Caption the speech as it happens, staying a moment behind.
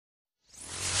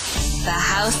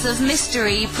House of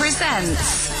Mystery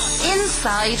presents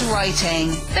Inside Writing,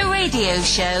 the radio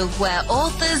show where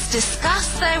authors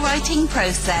discuss their writing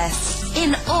process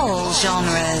in all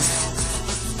genres.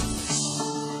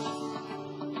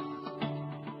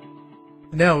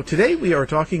 Now, today we are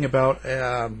talking about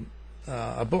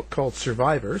a book called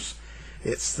Survivors.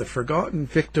 It's the forgotten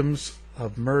victims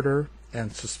of murder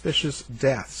and suspicious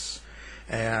deaths.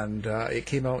 And it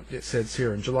came out, it says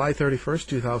here, on July 31st,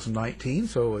 2019,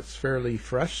 so it's fairly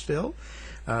fresh still.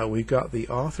 We've got the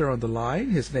author on the line.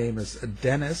 His name is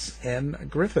Dennis N.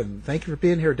 Griffin. Thank you for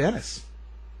being here, Dennis.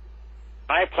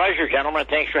 My pleasure, gentlemen.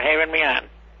 Thanks for having me on.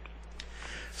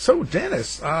 So,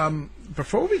 Dennis,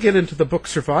 before we get into the book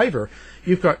Survivor,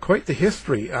 you've got quite the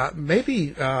history. Maybe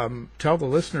tell the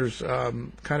listeners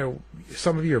kind of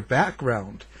some of your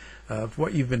background of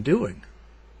what you've been doing.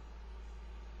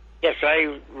 Yes,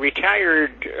 I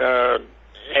retired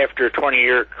after a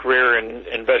 20-year career in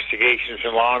investigations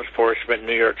and law enforcement in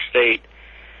New York State,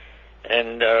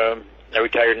 and I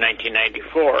retired in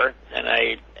 1994, and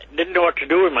I didn't know what to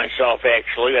do with myself,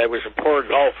 actually. I was a poor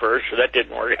golfer, so that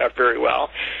didn't work out very well,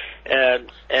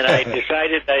 and I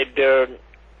decided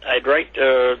I'd write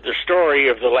the story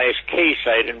of the last case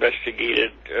I'd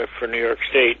investigated for New York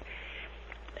State.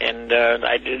 And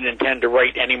I didn't intend to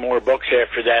write any more books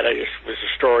after that. It was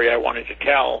a story I wanted to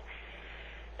tell.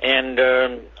 And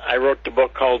I wrote the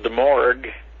book called The Morgue.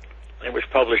 It was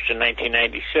published in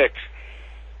 1996.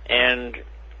 And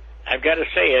I've got to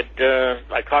say it,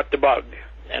 I caught the bug.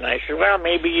 And I said, well,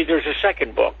 maybe there's a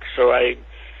second book. So I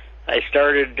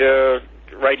started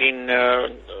writing,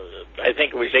 I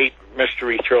think it was 8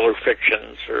 mystery thriller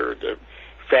fictions, or the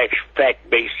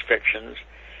fact-based fictions.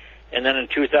 And then in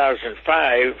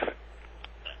 2005,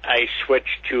 I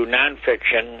switched to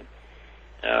nonfiction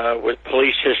with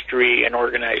police history and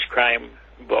organized crime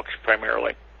books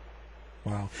primarily.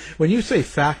 Wow. When you say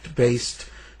fact-based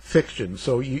fiction,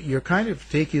 so you're kind of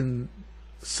taking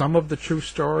some of the true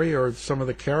story or some of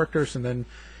the characters, and then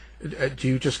do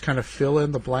you just kind of fill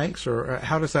in the blanks, or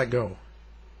how does that go?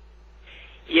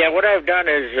 Yeah, what I've done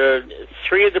is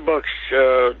 3 of the books,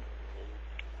 the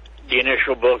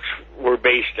initial books, were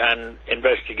based on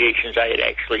investigations I had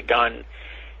actually done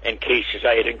and cases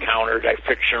I had encountered. I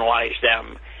fictionalized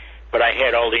them, but I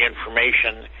had all the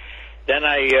information. Then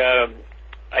I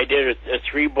did a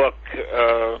 3-book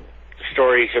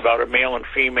stories about a male and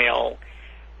female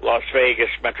Las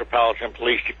Vegas Metropolitan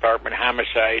Police Department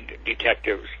homicide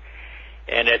detectives.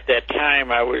 And at that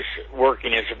time, I was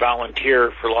working as a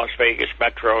volunteer for Las Vegas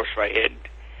Metro, so I had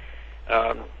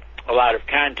a lot of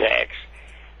contacts.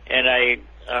 And I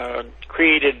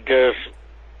created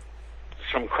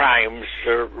some crimes,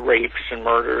 rapes and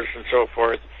murders and so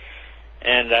forth,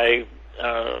 and I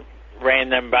ran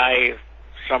them by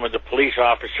some of the police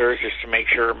officers just to make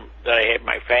sure that I had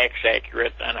my facts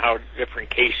accurate on how different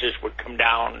cases would come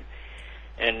down,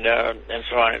 and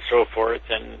so on and so forth.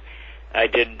 And I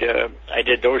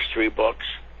did those 3 books,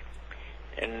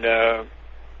 and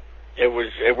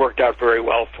it worked out very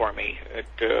well for me.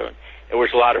 It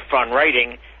was a lot of fun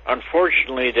writing.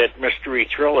 Unfortunately, that mystery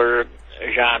thriller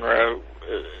genre,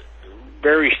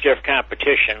 very stiff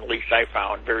competition, at least I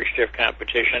found, very stiff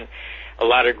competition, a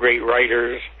lot of great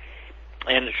writers,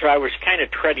 and so I was kind of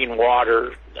treading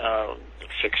water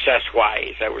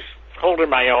success-wise. I was holding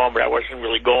my own, but I wasn't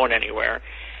really going anywhere.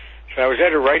 So I was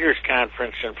at a writers'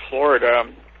 conference in Florida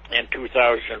in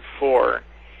 2004,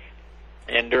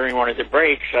 and during one of the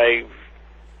breaks, I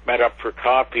met up for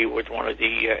coffee with one of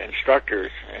the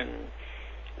instructors, and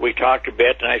we talked a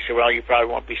bit, and I said, well, you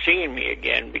probably won't be seeing me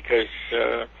again because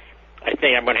I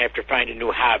think I'm going to have to find a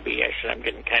new hobby. I said, I'm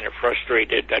getting kind of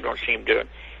frustrated. I don't seem to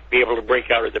be able to break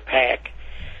out of the pack.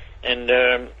 And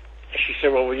she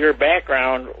said, well, with your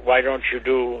background, why don't you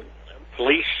do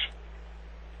police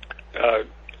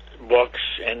books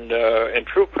and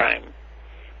true crime?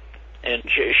 And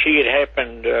she had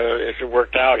happened, as it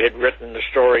worked out, had written the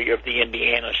story of the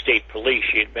Indiana State Police.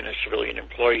 She had been a civilian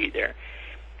employee there.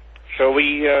 So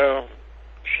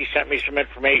she sent me some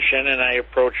information, and I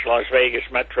approached Las Vegas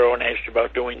Metro and asked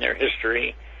about doing their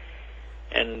history,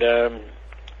 and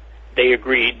they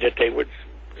agreed that they would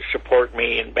support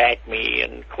me and back me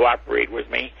and cooperate with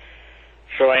me.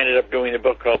 So I ended up doing a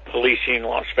book called Policing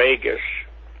Las Vegas,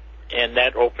 and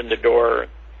that opened the door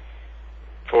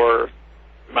for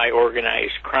my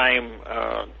organized crime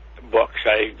books.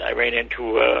 I ran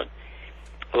into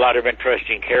a lot of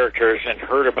interesting characters and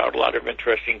heard about a lot of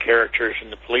interesting characters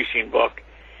in the policing book,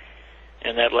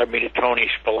 and that led me to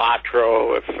Tony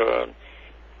Spilatro.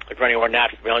 If anyone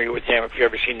not familiar with him, if you've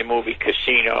ever seen the movie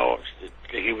Casino,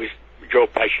 he was Joe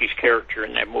Pesci's character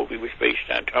in that movie was based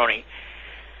on Tony.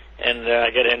 and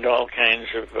I got into all kinds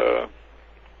of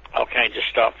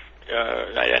stuff.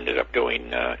 And I ended up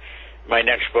doing my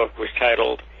next book was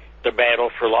titled "The Battle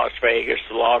for Las Vegas: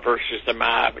 The Law versus the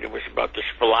Mob," and it was about the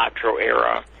Spilatro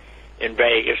era in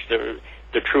Vegas, the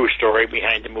true story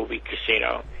behind the movie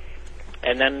Casino.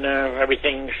 And then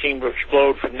everything seemed to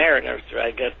explode from there, and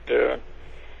I got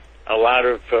a lot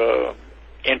of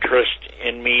interest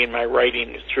in me and my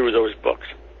writing through those books.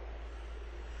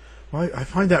 Well, I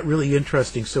find that really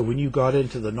interesting. So when you got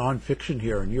into the nonfiction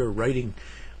here and you're writing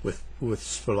with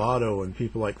Spilato and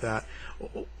people like that,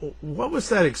 what was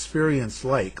that experience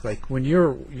like? Like when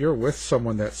you're with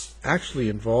someone that's actually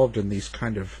involved in these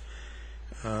kind of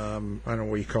I don't know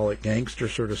what you call it, gangster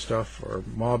sort of stuff or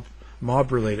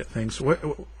mob related things.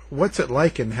 What's it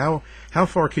like, and how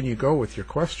far can you go with your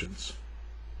questions?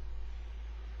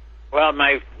 Well,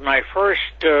 my first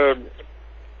mobster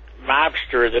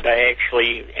that I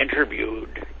actually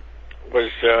interviewed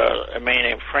was a man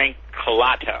named Frank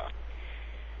Colata,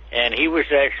 and he was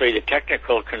actually the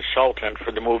technical consultant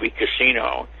for the movie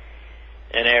Casino.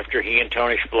 And after he and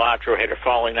Tony Spilatro had a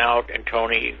falling out, and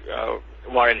Tony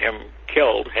wanted him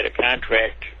killed, had a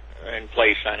contract in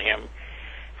place on him,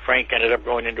 Frank ended up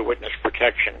going into witness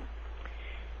protection.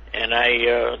 And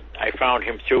I found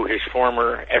him through his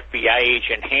former FBI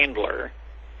agent handler,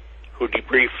 who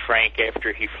debriefed Frank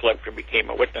after he flipped and became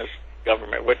a witness,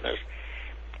 government witness.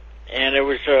 And it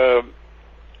was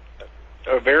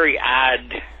a very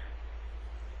odd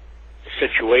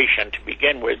situation to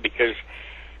begin with, because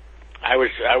I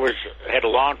had a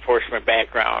law enforcement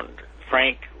background.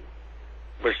 Frank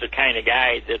was the kind of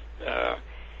guy that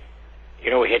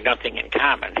we had nothing in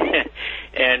common.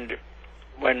 And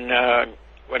when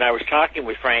I was talking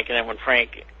with Frank, and then when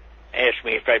Frank asked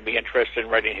me if I'd be interested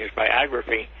in writing his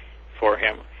biography for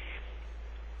him,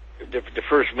 the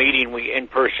first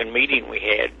in-person meeting we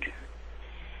had,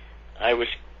 I was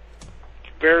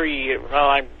very,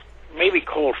 maybe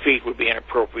cold feet would be an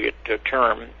appropriate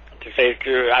term to say.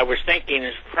 I was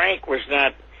thinking Frank was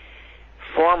not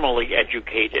formally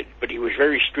educated, but he was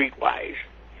very streetwise.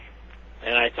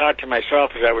 And I thought to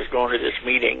myself as I was going to this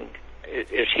meeting,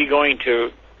 is he going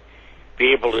to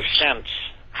be able to sense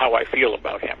how I feel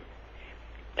about him?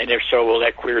 And if so, will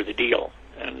that clear the deal?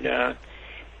 And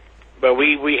but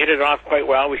we hit it off quite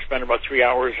well. We spent about 3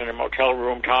 hours in a motel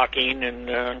room talking, and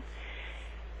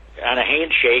on a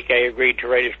handshake, I agreed to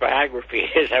write his biography.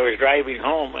 As I was driving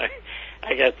home, I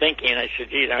got thinking, I said,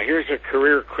 gee, now here's a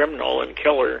career criminal and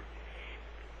killer,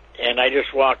 and I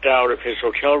just walked out of his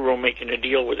hotel room making a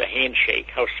deal with a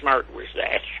handshake. How smart was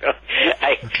that? So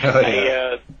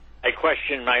I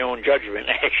questioned my own judgment.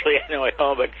 Actually, I know it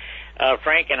all, but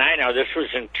Frank and I now, this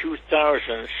was in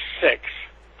 2006,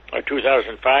 or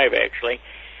 2005, actually,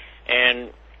 and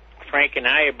Frank and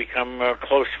I have become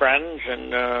close friends,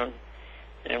 and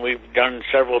we've done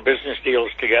several business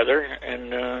deals together,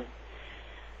 and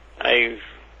it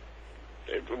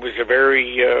was a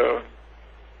very,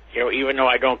 even though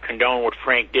I don't condone what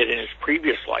Frank did in his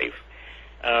previous life,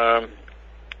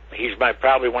 he's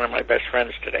probably one of my best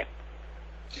friends today.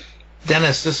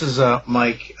 Dennis, this is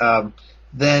Mike.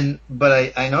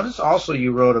 But I noticed also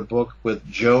you wrote a book with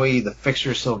Joey the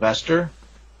Fixer Sylvester.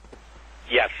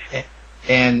 Yes.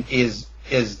 And is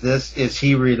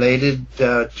he related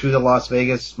to the Las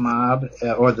Vegas mob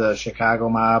or the Chicago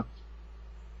mob?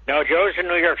 No, Joe's a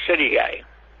New York City guy.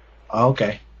 Oh,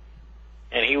 okay.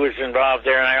 And he was involved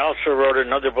there. And I also wrote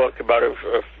another book about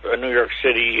a New York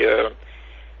City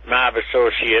mob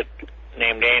associate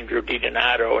named Andrew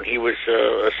DiDonato, and he was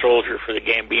a soldier for the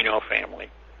Gambino family.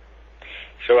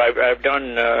 So I've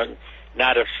done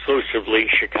not exclusively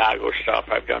Chicago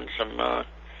stuff. I've done some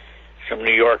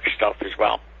New York stuff as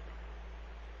well.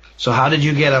 So how did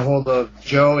you get a hold of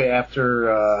Joe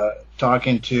after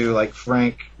talking to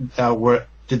Frank?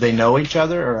 Did they know each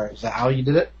other, or is that how you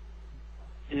did it?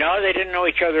 No, they didn't know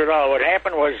each other at all. What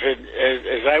happened was that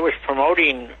as I was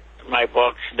promoting my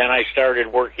books, then I started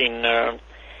working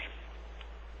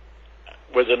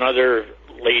with another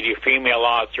lady, a female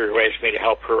author, who asked me to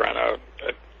help her on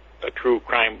a true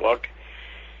crime book.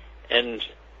 And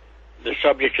the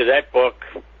subject of that book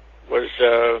was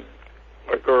a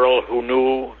girl who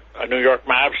knew a New York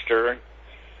mobster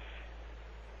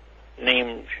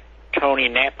named Tony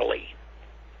Napoli.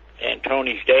 And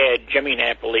Tony's dad, Jimmy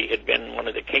Napoli, had been one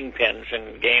of the kingpins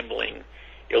in gambling,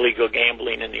 illegal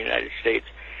gambling in the United States.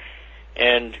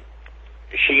 And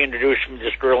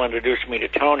this girl introduced me to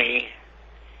Tony,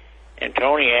 and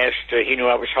Tony asked, he knew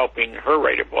I was helping her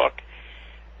write a book,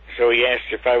 so he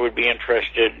asked if I would be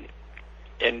interested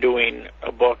in doing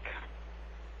a book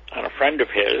on a friend of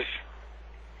his,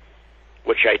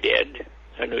 which I did,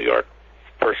 a New York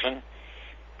person.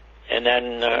 And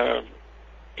then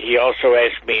he also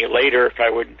asked me later if I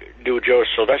would do Joe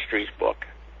Silvestri's book.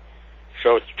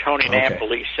 So Tony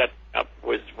Napoli set up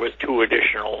with 2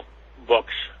 additional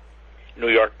books, New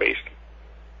York-based.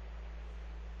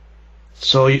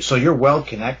 So you're well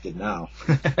connected now.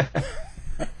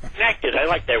 Connected, I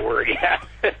like that word. Yeah.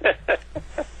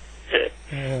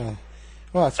 Yeah.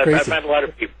 Well, that's crazy. I've met a lot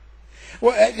of people.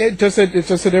 Well, does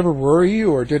it ever worry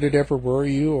you, or did it ever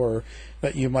worry you, or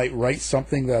that you might write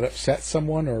something that upsets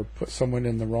someone or put someone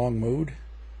in the wrong mood?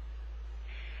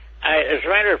 As a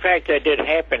matter of fact, that did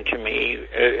happen to me.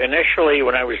 Initially,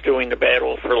 when I was doing the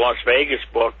Battle for Las Vegas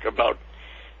book about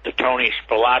the Tony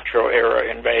Spilatro era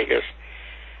in Vegas,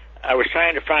 I was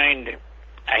trying to find...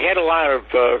 I had a lot of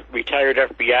retired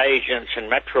FBI agents and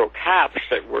Metro cops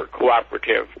that were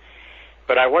cooperative,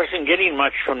 but I wasn't getting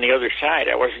much from the other side.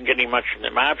 I wasn't getting much from the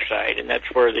mob side, and that's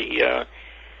where the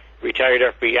retired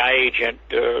FBI agent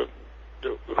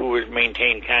who has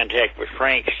maintained contact with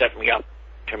Frank set me up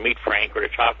to meet Frank or to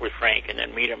talk with Frank and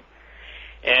then meet him.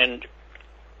 And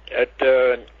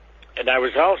I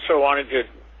was also wanted to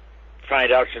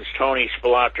find out, since Tony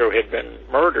Spilatro had been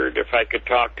murdered, if I could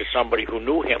talk to somebody who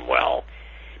knew him well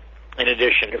in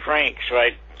addition to Frank. So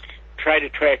I tried to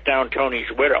track down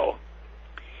Tony's widow,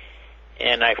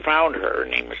 and I found her. Her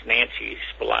name was Nancy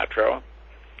Spilatro,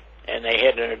 and they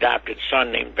had an adopted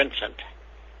son named Vincent.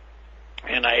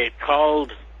 And I had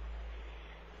called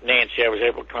Nancy. I was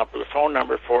able to come up with a phone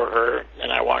number for her,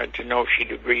 and I wanted to know if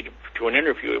she'd agreed to an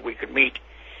interview, if we could meet.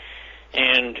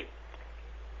 And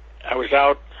I was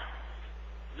out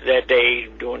that day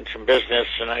doing some business,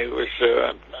 and I was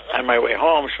on my way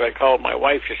home, so I called my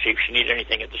wife to see if she needed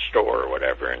anything at the store or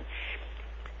whatever, and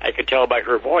I could tell by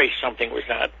her voice something was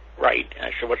not right. And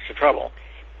I said, "What's the trouble?"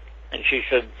 And she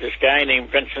said, "This guy named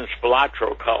Vincent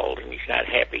Spilatro called, and he's not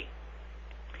happy."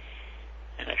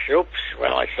 And I said, "Oops."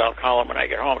 Well, I said, "I'll call him when I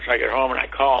get home." So I get home, and I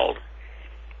called,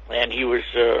 and he was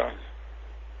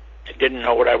didn't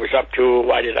know what I was up to.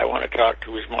 Why did I want to talk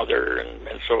to his mother,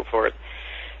 and so forth.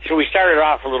 So we started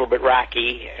off a little bit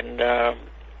rocky, and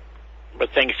but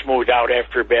things smoothed out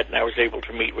after a bit, and I was able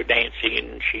to meet with Nancy,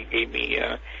 and she gave me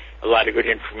a lot of good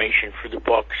information for the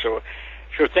book. So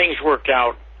things worked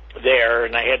out there.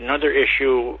 And I had another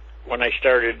issue when I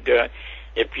started.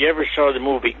 If you ever saw the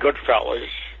movie Goodfellas,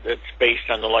 that's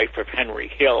based on the life of Henry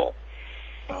Hill,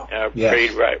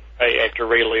 played by actor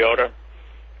Ray Liotta,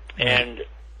 and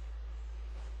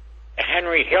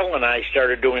Henry Hill and I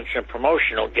started doing some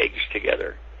promotional gigs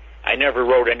together. I never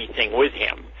wrote anything with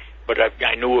him, but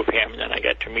I knew of him, and then I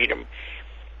got to meet him.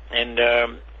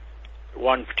 And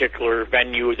one particular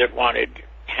venue that wanted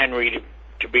Henry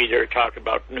to be there to talk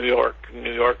about New York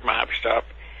mob stuff,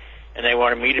 and they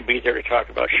wanted me to be there to talk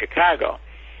about Chicago.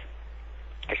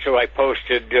 So I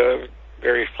posted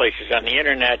various places on the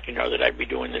internet, that I'd be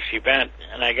doing this event,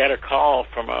 and I got a call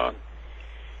from a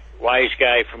wise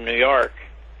guy from New York.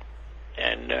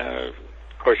 And, of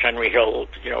course, Henry Hill,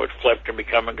 had flipped and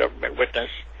become a government witness.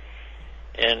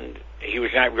 And he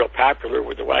was not real popular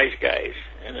with the wise guys.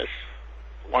 And this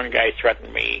one guy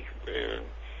threatened me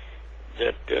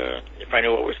that if I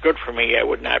knew what was good for me, I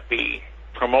would not be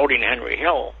promoting Henry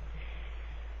Hill.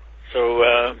 So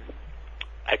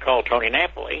I called Tony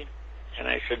Napoli, and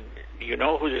I said, "Do you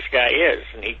know who this guy is?"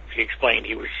 And he explained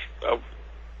he was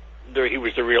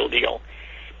the real deal.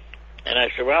 And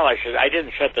I said, I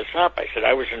didn't set this up. I said,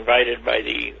 I was invited by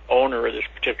the owner of this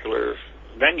particular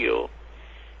venue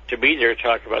to be there to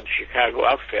talk about the Chicago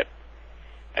outfit.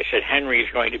 I said,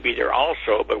 Henry's going to be there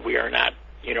also, but we are not,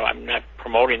 I'm not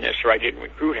promoting this, or I didn't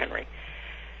recruit Henry.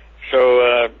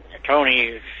 So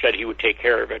Tony said he would take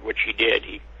care of it, which he did.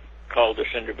 He called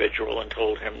this individual and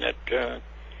told him that,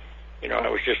 I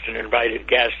was just an invited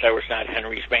guest. I was not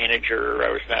Henry's manager, or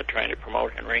I was not trying to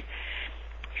promote Henry.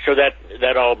 So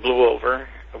that all blew over,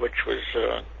 which was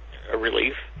a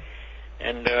relief.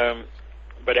 And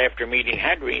but after meeting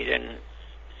Henry, then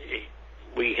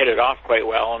we hit it off quite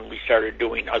well, and we started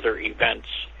doing other events.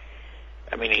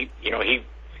 I mean,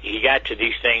 he got to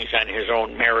these things on his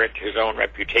own merit, his own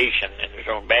reputation, and his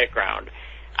own background.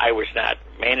 I was not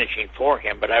managing for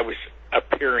him, but I was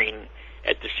appearing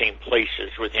at the same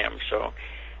places with him. So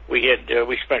we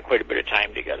spent quite a bit of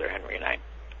time together, Henry and I.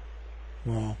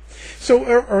 Wow. So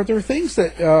are there things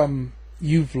that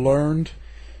you've learned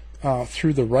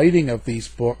through the writing of these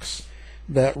books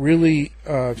that really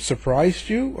surprised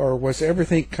you, or was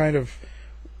everything kind of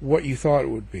what you thought it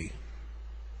would be?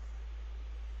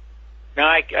 No,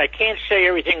 I can't say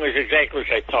everything was exactly as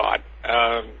I thought.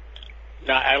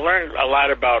 Now, I learned a lot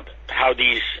about how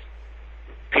these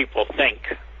people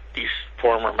think, these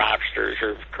former mobsters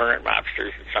or current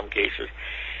mobsters in some cases,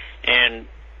 and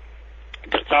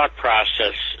the thought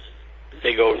process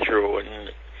they go through,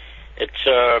 and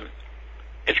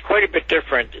it's quite a bit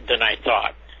different than I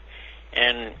thought.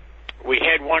 And we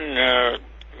had one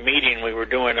meeting. We were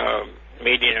doing a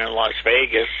meeting in Las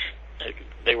Vegas.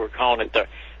 They were calling it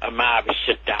a mob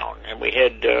sit down, and we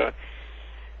had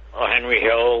Henry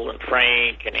Hill and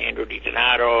Frank and Andrew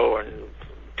DiDonato and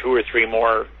 2 or 3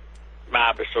 more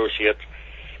mob associates,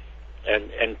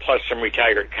 and plus some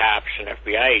retired cops and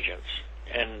FBI agents.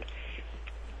 And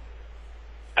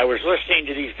I was listening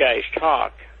to these guys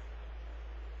talk,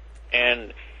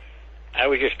 and I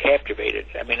was just captivated.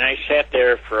 I mean, I sat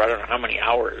there for I don't know how many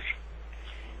hours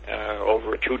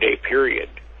over a 2-day period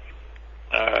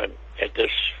at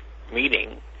this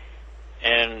meeting,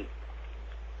 and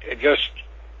just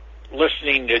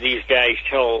listening to these guys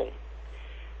tell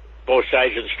both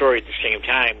sides of the story at the same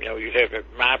time. You know, you'd have a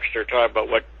mobster talk about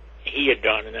what he had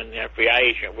done, and then the FBI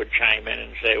agent would chime in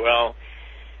and say, well,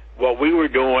 what we were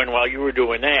doing while you were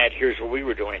doing that, here's what we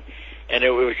were doing. And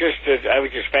it was just, I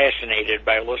was just fascinated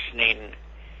by listening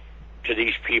to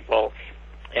these people,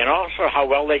 and also how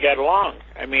well they got along.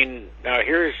 I mean, now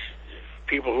here's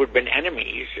people who had been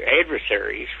enemies,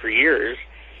 adversaries for years,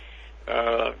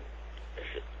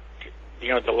 you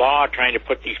know, the law trying to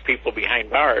put these people behind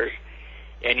bars,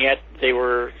 and yet they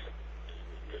were,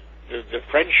 the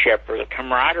friendship or the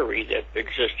camaraderie that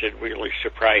existed really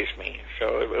surprised me.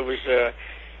 So it was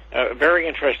very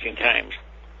interesting times.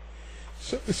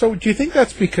 So do you think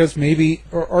that's because maybe,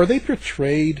 or are they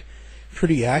portrayed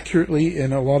pretty accurately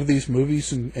in a lot of these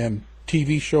movies and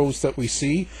TV shows that we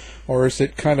see, or is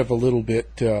it kind of a little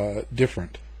bit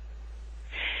different?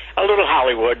 A little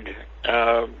Hollywood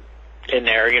in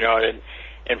there, you know.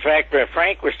 In fact,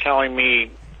 Frank was telling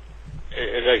me,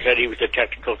 as I said, he was a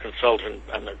technical consultant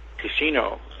on the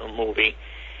Casino movie,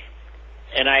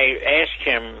 and I asked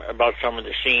him about some of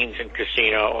the scenes in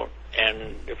Casino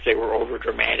and if they were over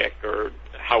dramatic or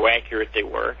how accurate they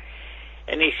were.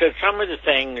 And he said some of the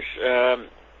things,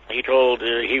 he told,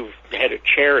 he had a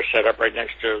chair set up right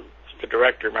next to the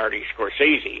director, Marty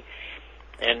Scorsese,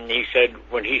 and he said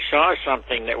when he saw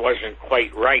something that wasn't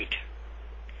quite right,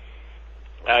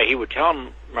 he would tell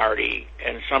Marty,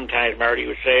 and sometimes Marty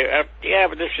would say, yeah,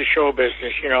 but this is show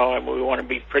business, you know, and we want to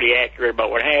be pretty accurate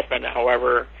about what happened.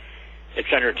 However,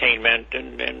 it's entertainment,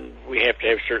 and we have to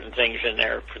have certain things in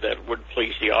there that would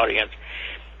please the audience.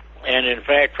 And in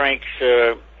fact, Frank's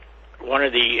one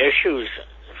of the issues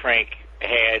Frank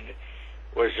had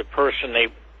was the person they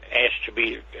asked to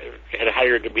be, had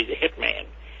hired to be the hitman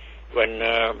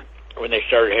when they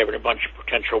started having a bunch of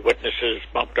potential witnesses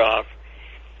bumped off.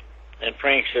 And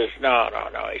Frank says, no.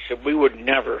 He said, we would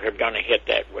never have done a hit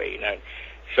that way.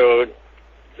 So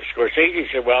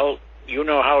Scorsese said, well, you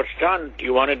know how it's done. Do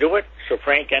you want to do it? So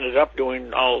Frank ended up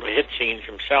doing all the hit scenes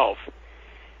himself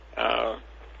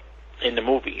in the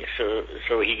movie.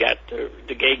 So he got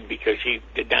the gig because he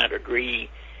did not agree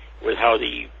with how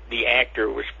the actor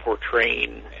was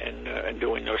portraying and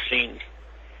doing those scenes.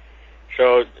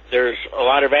 So there's a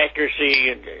lot of accuracy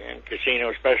in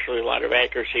Casino, especially a lot of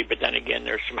accuracy. But then again,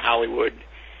 there's some Hollywood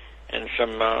and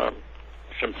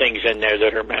some things in there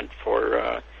that are meant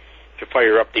for to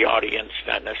fire up the audience,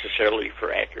 not necessarily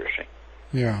for accuracy.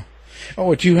 Yeah.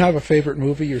 Oh, do you have a favorite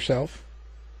movie yourself?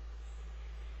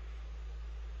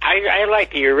 I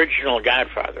like the original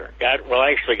Godfather.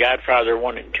 Actually, Godfather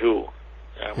 1 and 2.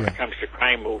 When it comes to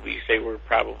crime movies, they were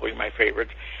probably my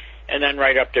favorites. And then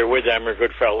right up there with them are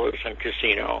Goodfellas and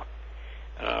Casino.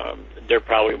 They're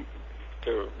probably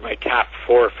my top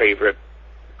 4 favorite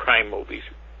crime movies.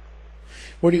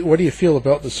 What do you feel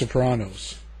about The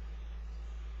Sopranos?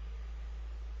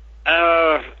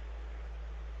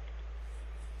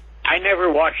 I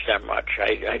never watched them much.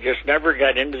 I just never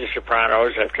got into The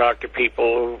Sopranos. I've talked to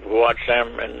people who watch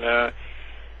them, and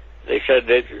they said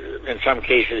that in some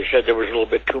cases they said there was a little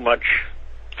bit too much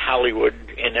Hollywood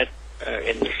in it,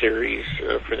 in the series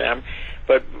for them.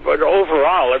 But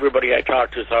overall, everybody I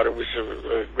talked to thought it was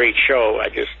a great show. I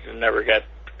just never got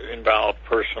involved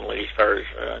personally as far as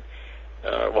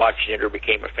watching it or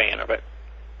became a fan of it.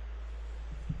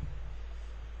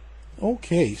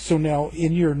 Okay, so now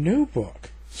in your new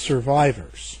book,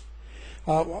 Survivors,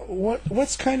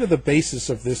 what's kind of the basis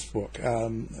of this book?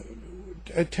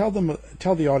 Tell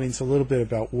the audience a little bit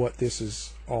about what this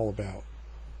is all about.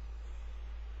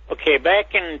 Okay,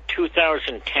 back in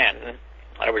 2010,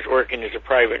 I was working as a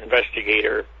private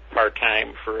investigator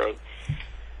part-time for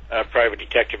a private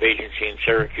detective agency in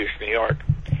Syracuse, New York.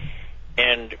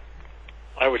 And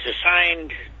I was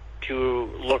assigned to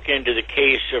look into the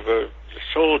case of a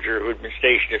soldier who had been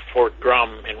stationed at Fort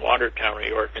Drum in Watertown, New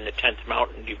York, in the 10th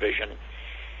Mountain Division.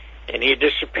 And he had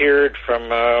disappeared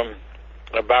from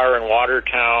a bar in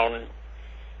Watertown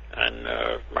on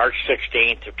March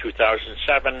 16th of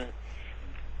 2007,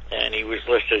 and he was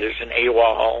listed as an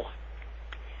AWOL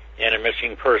and a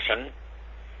missing person.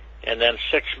 And then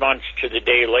 6 months to the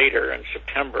day later, in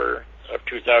September of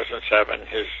 2007,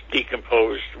 his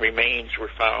decomposed remains were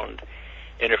found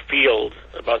in a field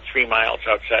about 3 miles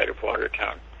outside of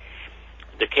Watertown.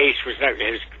 The case was not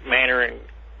his manner and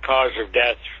cause of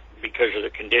death because of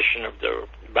the condition of the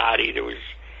body.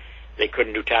 They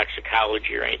couldn't do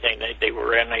toxicology or anything. They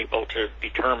were unable to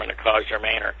determine a cause or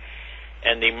manner.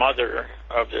 And the mother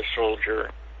of the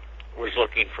soldier was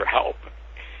looking for help,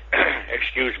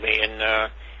 excuse me,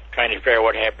 and trying to figure out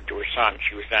what happened to her son.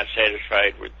 She was not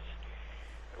satisfied with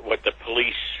what the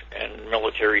police and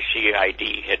military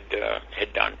CID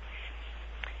had done.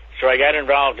 So I got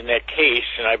involved in that case,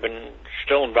 and I've been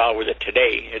still involved with it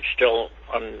today. It's still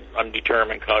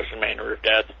undetermined cause and manner of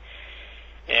death.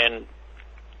 And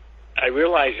I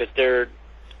realize that there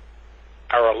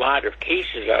are a lot of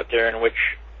cases out there in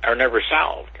which are never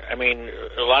solved. I mean,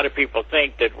 a lot of people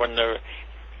think that when the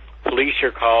police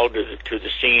are called to the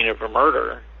scene of a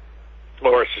murder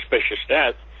or a suspicious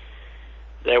death,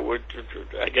 that would,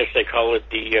 I guess they call it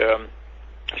the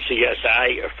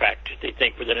CSI effect. They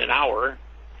think within an hour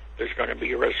there's going to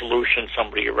be a resolution,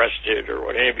 somebody arrested or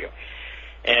what have you.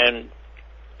 And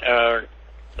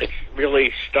it's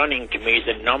really stunning to me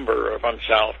the number of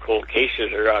unsolved cold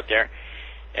cases that are out there.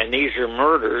 And these are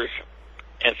murders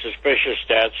and suspicious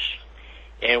deaths.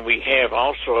 And we have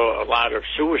also a lot of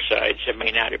suicides that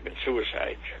may not have been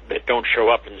suicides, that don't show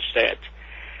up in the stats.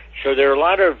 So there are a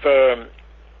lot of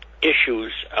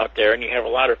issues out there, and you have a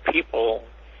lot of people,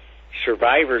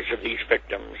 survivors of these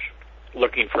victims,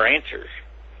 looking for answers.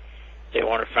 They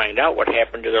want to find out what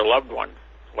happened to their loved one,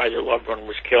 why their loved one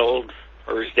was killed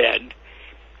or is dead,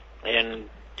 and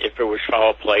if it was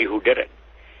foul play, who did it.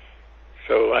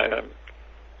 So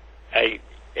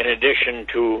in addition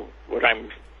to what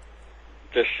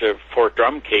this Fort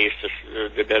Drum case,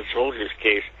 the dead soldiers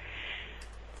case,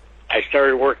 I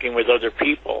started working with other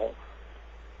people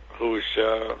who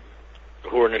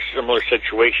are in a similar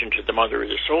situation to the mother of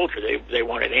the soldier. They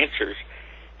wanted answers,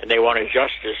 and they wanted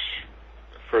justice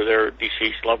for their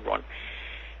deceased loved one.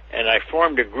 And I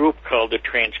formed a group called the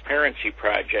Transparency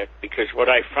Project, because what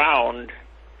I found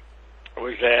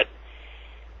was that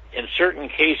in certain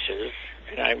cases,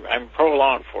 and I'm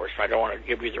pro-law enforcement, I don't want to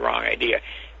give you the wrong idea,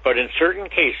 but in certain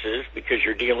cases, because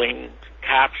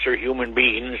cops are human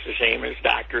beings, the same as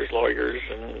doctors, lawyers,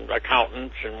 and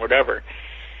accountants, and whatever,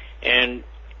 and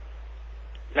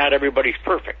not everybody's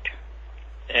perfect.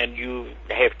 And you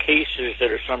have cases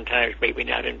that are sometimes maybe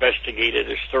not investigated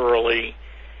as thoroughly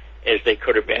as they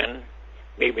could have been,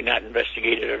 maybe not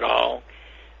investigated at all,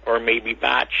 or maybe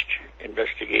botched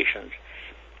investigations.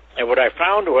 And what I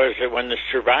found was that when the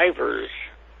survivors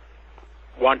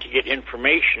want to get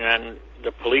information on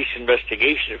the police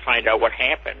investigation to find out what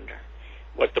happened,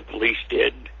 what the police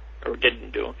did or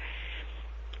didn't do,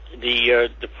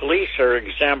 the police are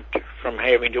exempt from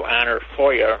having to honor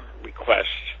FOIA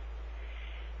requests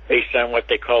based on what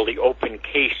they call the open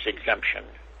case exemption.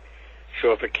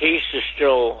 So if a case is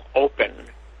still open,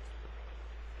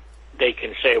 they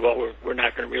can say, well, we're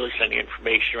not going to release any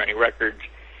information or any records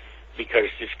because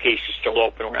this case is still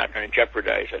open. We're not going to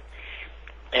jeopardize it.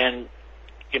 And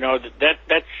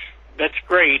that's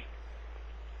great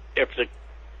if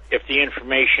the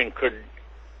information could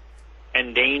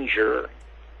endanger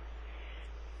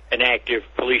an active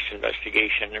police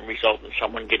investigation and result in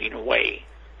someone getting away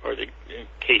or the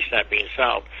case not being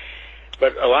solved.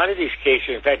 But a lot of these cases,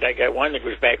 in fact, I got one that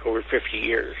goes back over 50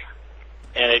 years,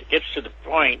 and it gets to the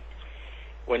point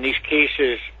when these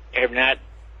cases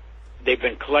they've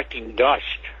been collecting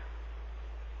dust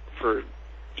for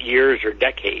years or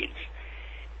decades,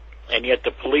 and yet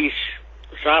the police,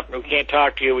 we can't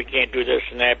talk to you, we can't do this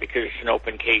and that because it's an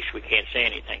open case, we can't say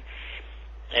anything.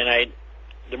 And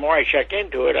the more I checked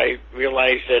into it, I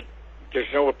realized that there's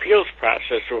no appeals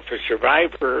process, so if a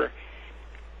survivor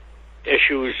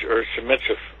issues or submits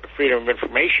a Freedom of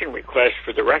Information request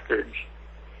for the records,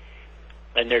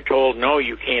 and they're told, no,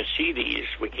 you can't see these,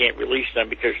 we can't release them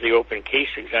because of the open case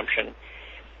exemption,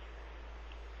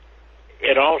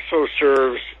 it also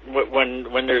serves,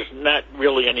 when there's not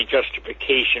really any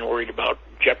justification worried about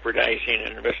jeopardizing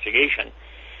an investigation,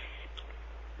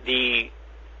 the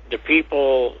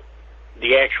people,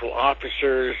 the actual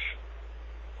officers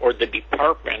or the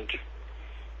department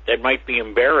that might be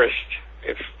embarrassed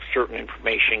if certain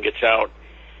information gets out,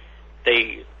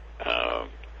 they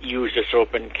use this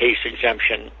open case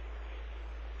exemption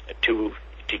to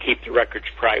keep the records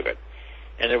private.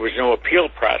 And there was no appeal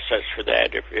process for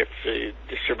that. If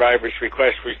the survivor's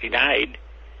request was denied,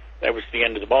 that was the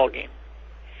end of the ballgame.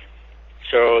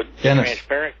 So the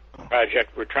Transparency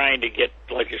Project, we're trying to get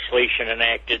legislation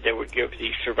enacted that would give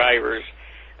the survivors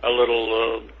a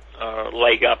little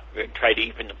leg up and try to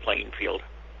even the playing field.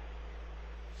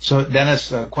 So,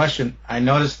 Dennis, a question. I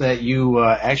noticed that you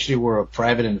actually were a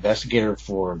private investigator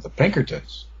for the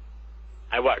Pinkertons.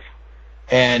 I was.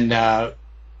 And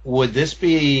would this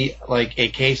be like a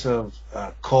case of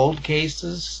cold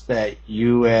cases that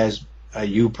you as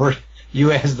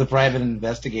the private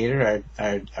investigator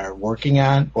are working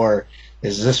on, or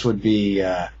is this would be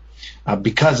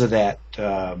because of that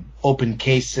open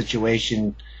case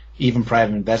situation? Even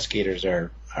private investigators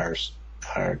are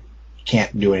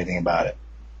can't do anything about it.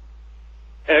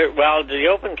 Well, the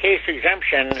open case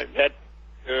exemption, that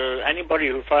anybody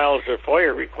who files a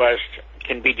FOIA request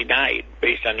can be denied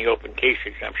based on the open case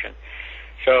exemption.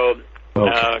 So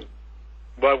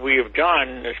what we have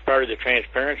done as part of the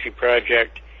Transparency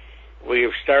Project, we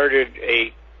have started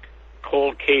a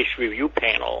cold case review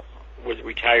panel with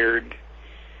retired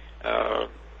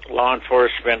law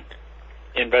enforcement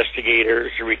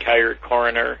investigators, a retired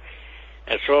coroner,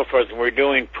 and so forth. And we're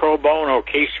doing pro bono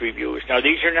case reviews. Now,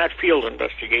 these are not field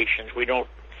investigations. We don't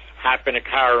hop in a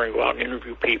car and go out and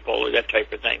interview people or that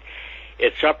type of thing.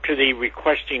 It's up to the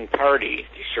requesting party,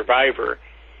 the survivor,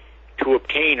 to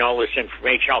obtain all this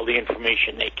information, all the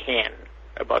information they can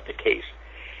about the case.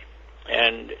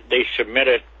 And they submit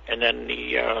it, and then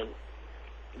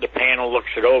the panel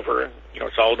looks it over. You know,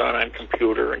 it's all done on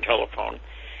computer and telephone,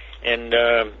 and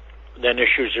then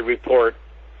issues a report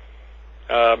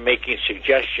making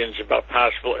suggestions about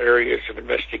possible areas of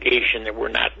investigation that were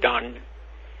not done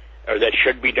or that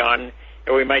should be done.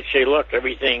 And we might say, look,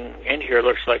 everything in here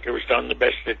looks like it was done the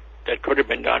best that could have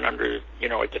been done under,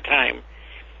 at the time.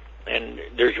 And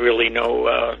there's really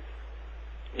no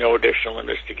additional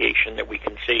investigation that we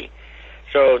can see.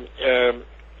 So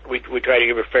we try to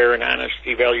give a fair and honest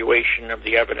evaluation of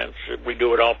the evidence. We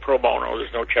do it all pro bono.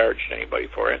 There's no charge to anybody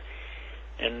for it.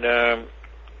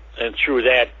 And through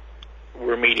that,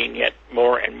 we're meeting yet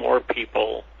more and more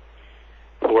people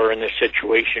who are in this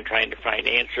situation trying to find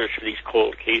answers for these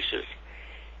cold cases.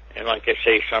 And like I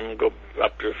say, some go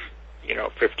up to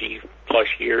 50 plus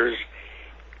years.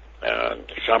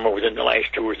 Some are within the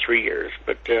last 2 or 3 years.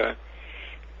 But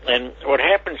and what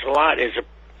happens a lot is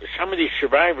some of these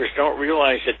survivors don't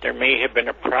realize that there may have been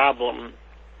a problem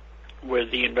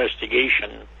with the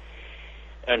investigation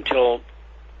until,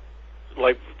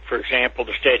 like, for example,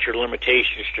 the statute of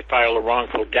limitations to file a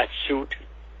wrongful death suit,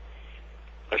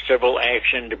 a civil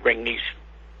action to bring these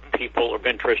people of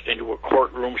interest into a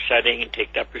courtroom setting and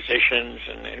take depositions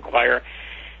and inquire.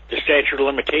 The statute of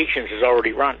limitations is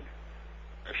already run,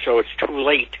 so it's too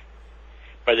late.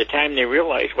 By the time they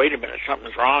realize, wait a minute,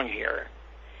 something's wrong here,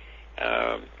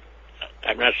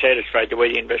 I'm not satisfied the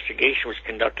way the investigation was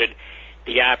conducted,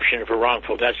 the option of a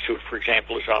wrongful death suit, for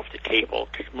example, is off the table.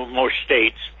 Because most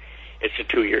states, it's a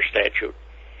 2-year statute.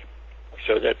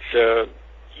 So that's,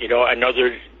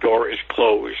 another door is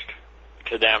closed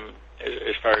to them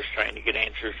as far as trying to get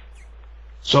answers.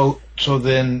 So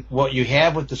then what you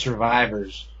have with the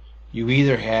survivors, you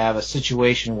either have a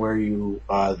situation where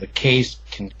the case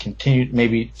can continue,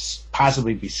 maybe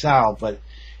possibly be solved, but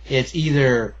it's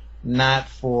either not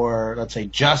for, let's say,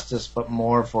 justice, but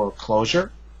more for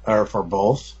closure, or for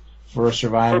both, for a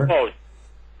survivor?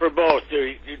 For both.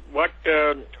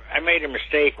 I made a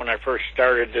mistake when I first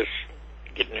started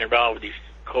getting involved with these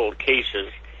cold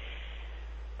cases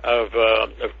of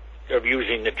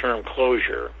using the term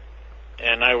closure.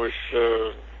 And I was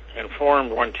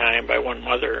informed one time by one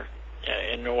mother,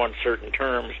 in no uncertain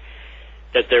terms,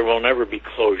 that there will never be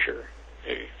closure.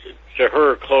 To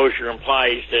her, closure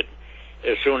implies that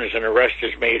as soon as an arrest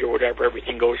is made or whatever,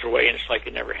 everything goes away and it's like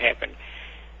it never happened.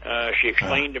 She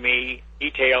explained to me in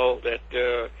detail that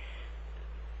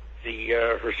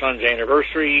her son's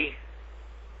anniversary,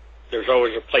 there's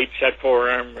always a plate set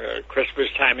for him, Christmas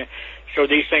time. So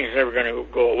these things are never going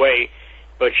to go away.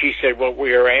 But she said what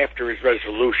we are after is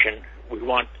resolution. We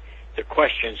want the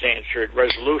questions answered,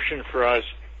 resolution for us,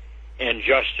 and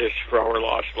justice for our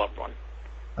lost loved one.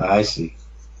 I see.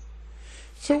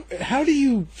 So how do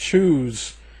you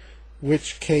choose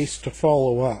which case to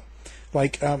follow up?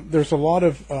 Like, there's a lot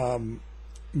of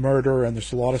murder and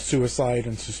there's a lot of suicide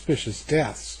and suspicious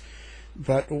deaths.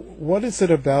 But what is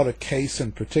it about a case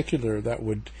in particular that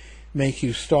would make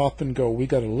you stop and go, we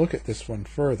got to look at this one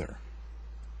further?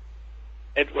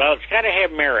 It's got to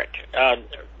have merit.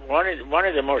 one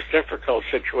of the most difficult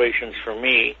situations for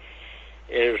me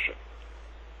is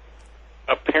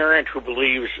a parent who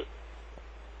believes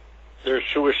their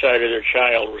suicide of their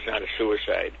child was not a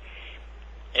suicide.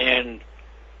 And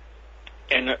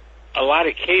in a lot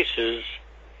of cases,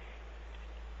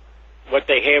 what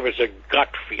they have is a gut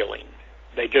feeling.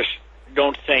 They just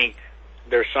don't think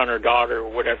their son or daughter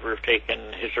would ever have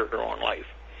taken his or her own life.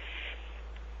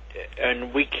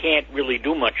 And we can't really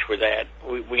do much with that.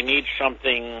 We need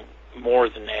something more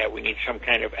than that. We need some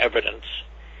kind of evidence,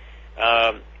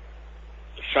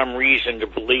 some reason to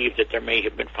believe that there may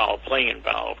have been foul play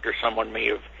involved, or someone may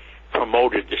have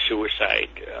promoted the suicide,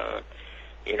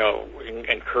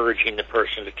 encouraging the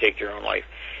person to take their own life.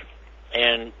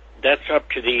 And that's up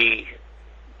to the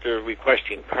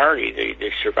requesting party,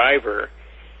 the survivor,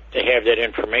 to have that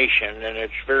information. And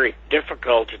it's very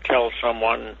difficult to tell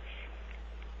someone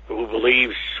who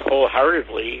believes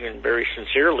wholeheartedly and very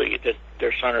sincerely that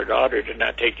their son or daughter did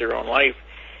not take their own life,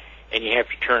 and you have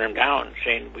to turn them down,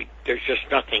 saying there's just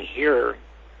nothing here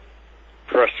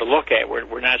for us to look at.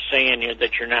 We're not saying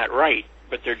that you're not right,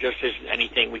 but there just isn't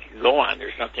anything we can go on.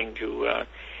 There's nothing to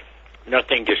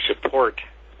support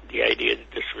the idea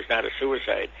that this was not a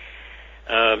suicide.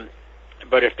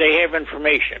 But if they have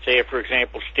information, if they have, for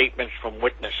example, statements from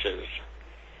witnesses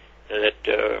that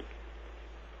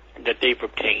they've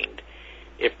obtained,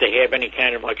 if they have any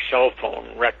kind of like cell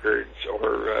phone records,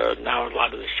 or now a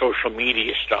lot of the social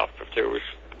media stuff, if there was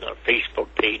Facebook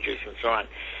pages and so on,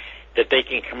 that they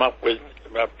can come up with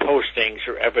postings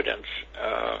or evidence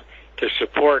to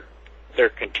support their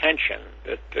contention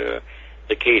that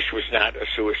the case was not a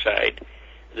suicide,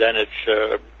 then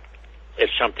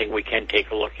it's something we can take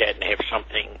a look at and have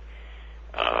something,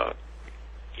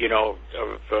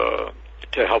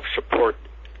 to help support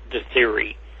the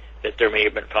theory that there may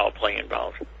have been foul play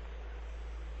involved.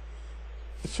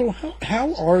 So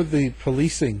how are the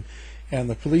policing and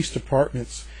the police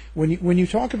departments, when you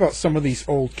talk about some of these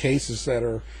old cases that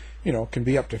are, can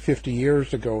be up to 50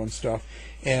 years ago and stuff,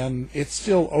 and it's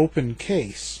still open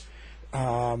case,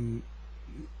 do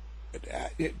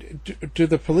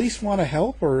the police want to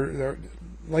help, or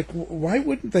why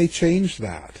wouldn't they change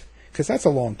that? Because that's a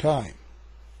long time.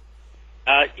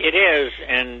 It is,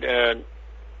 and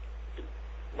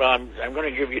I'm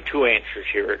going to give you two answers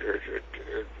here, or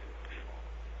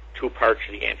two parts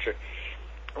of the answer.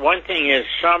 One thing is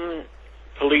some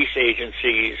police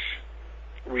agencies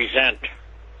resent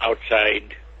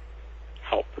outside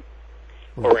help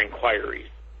or inquiries.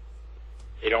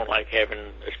 They don't like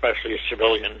having, especially a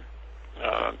civilian,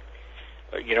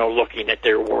 looking at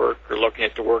their work or looking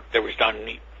at the work that was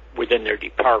done within their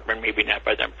department, maybe not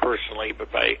by them personally,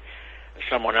 but by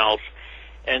someone else.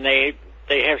 And they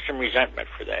have some resentment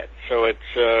for that. So it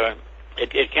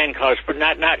can cause, but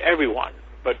not everyone,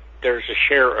 but there's a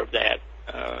share of that,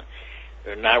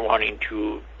 not wanting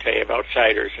to have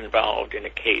outsiders involved in a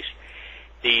case.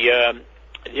 The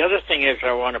other thing is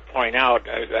I want to point out,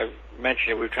 I've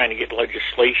mentioned that we're trying to get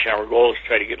legislation. Our goal is to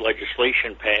try to get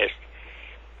legislation passed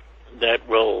that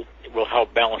will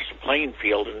help balance the playing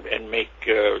field and make,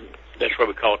 that's what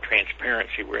we call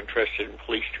transparency. We're interested in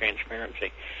police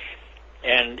transparency.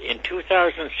 And in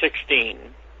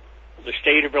 2016, the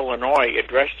state of Illinois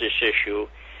addressed this issue.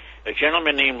 A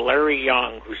gentleman named Larry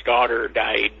Young, whose daughter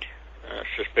died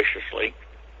suspiciously,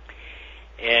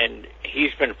 and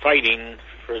he's been fighting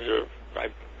for I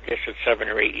guess it's 7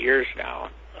 or 8 years now,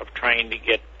 of trying to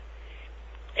get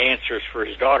answers for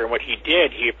his daughter. And what he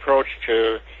did, he approached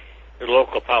the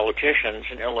local politicians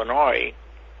in Illinois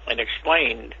and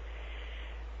explained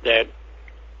that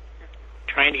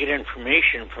trying to get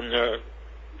information from the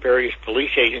various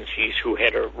police agencies who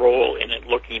had a role in it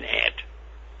looking at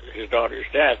his daughter's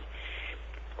death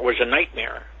was a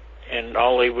nightmare. And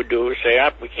all they would do is say,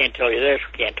 we can't tell you this,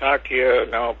 we can't talk to you,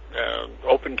 no,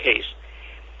 open case.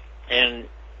 And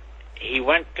he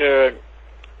went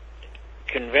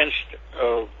convinced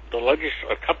a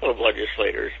couple of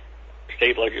legislators,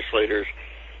 state legislators,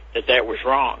 that was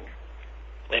wrong.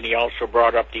 And he also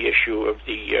brought up the issue of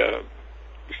the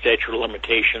statute of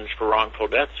limitations for wrongful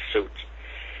death suits.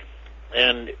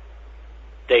 And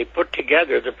they put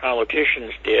together, the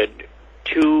politicians did,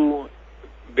 2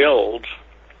 bills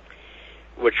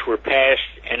which were passed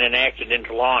and enacted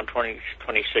into law in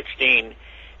 2016.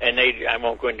 And I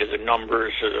won't go into the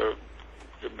numbers of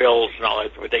the bills and all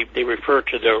that, but they refer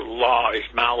to the law as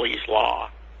Malley's Law.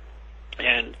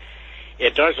 And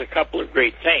it does a couple of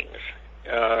great things.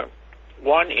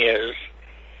 One is,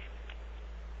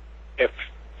 if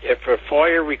a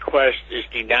FOIA request is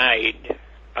denied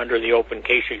under the open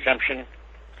case exemption,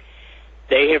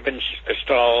 they have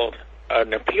installed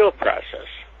an appeal process.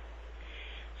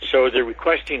 So the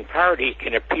requesting party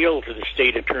can appeal to the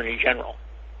state attorney general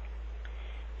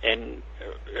and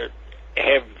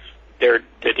have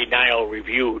the denial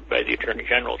reviewed by the attorney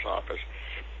general's office.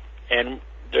 And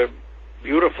the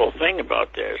beautiful thing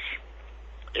about this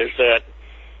is that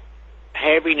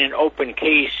having an open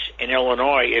case in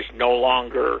Illinois is no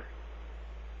longer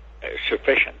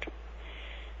sufficient.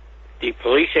 The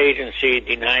police agency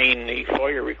denying the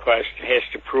FOIA request has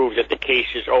to prove that the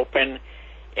case is open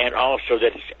and also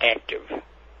that it's active.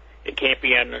 It can't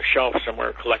be on the shelf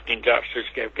somewhere collecting dust.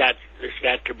 There's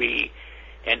got to be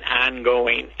an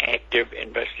ongoing, active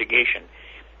investigation.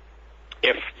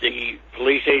 If the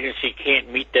police agency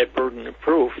can't meet that burden of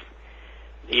proof,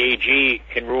 the AG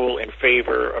can rule in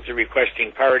favor of the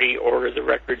requesting party, order the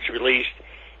records released,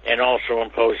 and also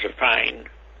impose a fine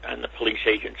on the police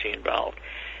agency involved.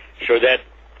 So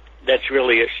that's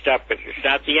really a step. It's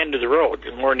not the end of the road.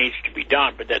 More needs to be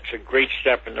done, but that's a great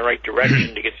step in the right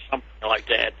direction to get something like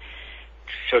that,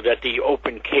 so that the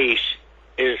open case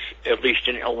is, at least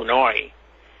in Illinois,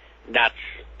 not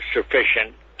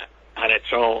sufficient on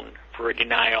its own for a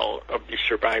denial of the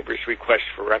survivor's request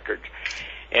for records.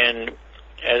 And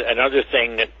another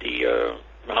thing that the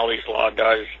Molly's Law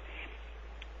does,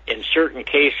 in certain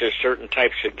cases, certain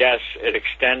types of deaths, it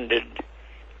extended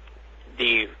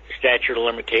the statute of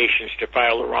limitations to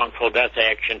file a wrongful death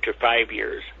action to 5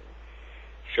 years.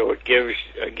 So it gives,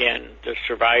 again, the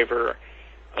survivor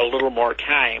a little more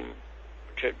time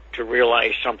to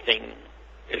realize something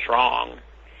is wrong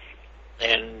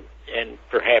and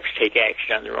perhaps take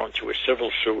action on their own through a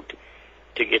civil suit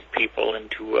to get people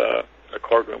into a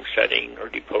courtroom setting or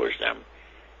depose them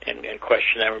and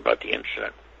question them about the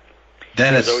incident.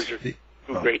 Dennis, so those are two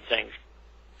great things.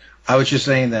 I was just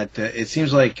saying that it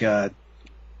seems like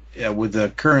with the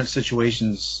current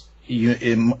situations,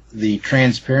 the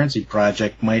Transparency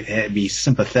Project might be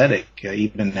sympathetic,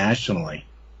 even nationally.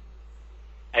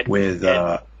 I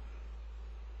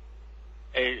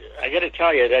got to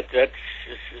tell you that's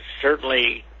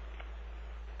certainly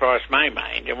crossed my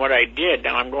mind. And what I did,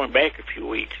 now I'm going back a few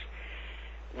weeks,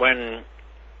 when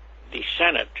the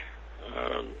Senate,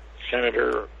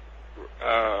 Senator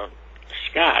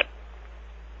Scott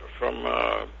from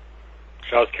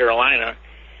South Carolina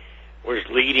was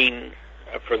leading,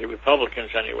 for the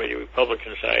Republicans anyway, the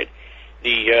Republican side,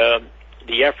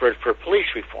 the effort for police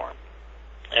reform.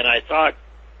 And I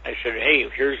said, hey,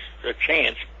 here's a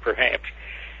chance, perhaps.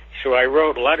 So I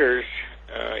wrote letters,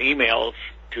 emails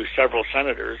to several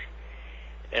senators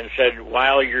and said,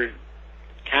 while you're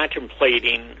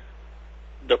contemplating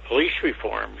the police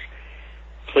reforms,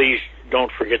 please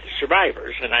don't forget the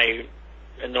survivors. And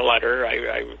in the letter,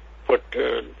 I put,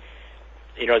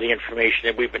 the information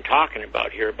that we've been talking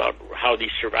about here about how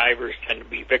these survivors tend to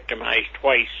be victimized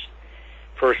twice,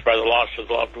 first by the loss of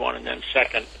the loved one and then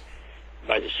second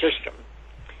by the system.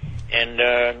 And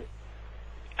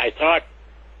I thought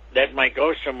that might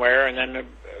go somewhere, and then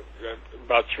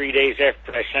about 3 days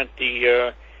after I sent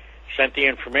the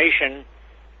information,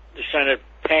 the Senate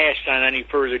passed on any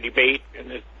further debate,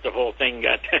 and the whole thing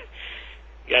got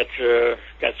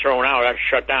thrown out,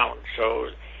 shut down. So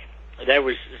that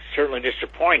was certainly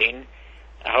disappointing.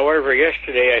 However,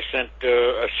 yesterday I sent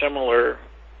a similar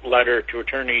letter to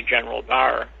Attorney General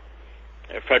Barr,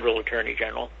 a federal Attorney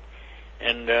General,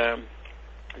 and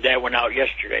that went out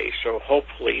yesterday. So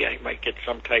hopefully I might get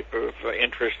some type of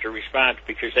interest or response,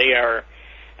 because they are,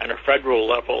 on a federal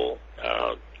level,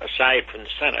 aside from the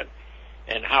Senate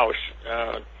and House,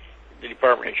 the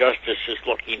Department of Justice is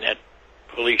looking at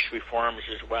police reforms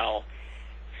as well.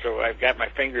 So I've got my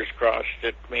fingers crossed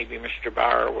that maybe Mr.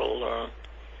 Barr will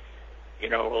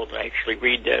actually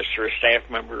read this, or a staff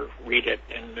member read it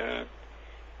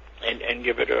and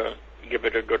give it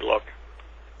a good look.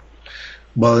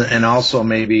 Well, and also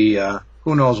maybe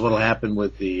who knows what will happen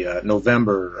with the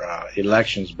November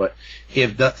elections, but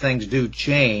if things do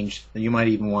change, then you might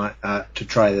even want to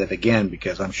try that again,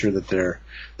 because I'm sure that there's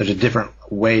a different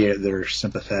way they're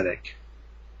sympathetic.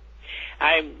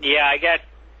 I've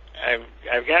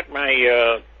got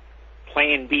my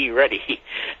plan B ready.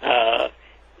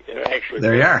 Actually,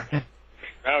 there you are.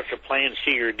 Now it's a plan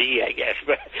C or D, I guess,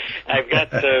 but I've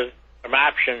got some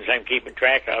options I'm keeping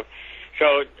track of.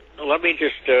 So let me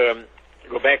just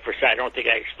go back for a second. I don't think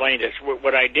I explained this.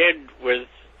 What I did with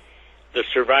the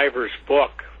Survivor's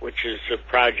book, which is a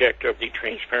project of the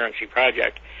Transparency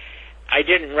Project, I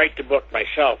didn't write the book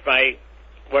myself.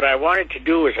 What I wanted to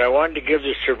do is I wanted to give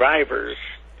the survivors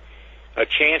a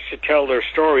chance to tell their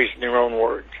stories in their own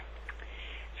words.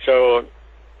 So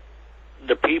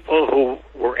the people who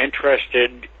were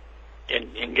interested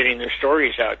in getting their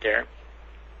stories out there,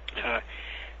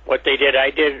 what they did,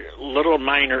 I did little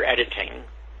minor editing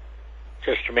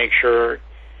just to make sure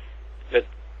that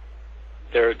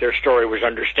their story was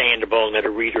understandable and that a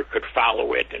reader could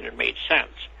follow it and it made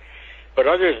sense. But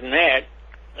other than that,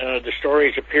 the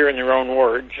stories appear in their own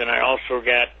words, and I also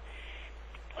got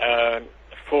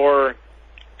 4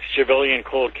 civilian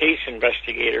cold case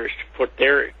investigators to put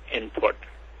their input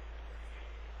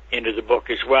into the book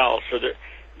as well. So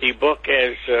the book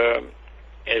as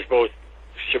both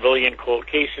civilian cold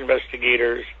case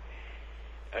investigators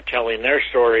telling their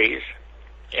stories,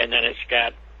 and then it's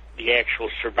got the actual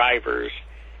survivors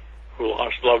who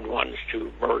lost loved ones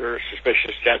to murder,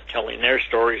 suspicious death, telling their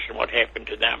stories and what happened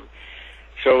to them.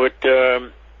 So it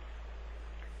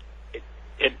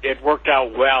worked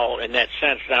out well in that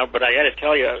sense now. But I got to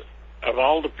tell you, of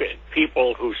all the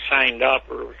people who signed up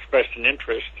or expressed an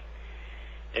interest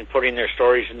in putting their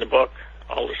stories in the book,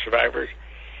 all the survivors,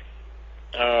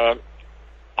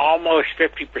 almost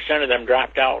 50% of them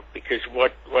dropped out, because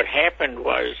what happened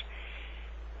was,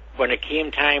 when it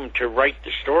came time to write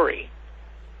the story,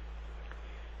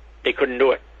 they couldn't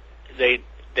do it. They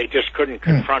just couldn't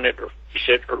confront it or face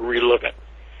it or relive it.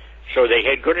 So they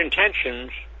had good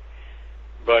intentions,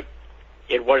 but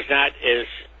it was not as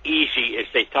easy as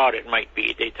they thought it might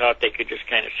be. They thought they could just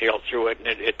kind of sail through it, and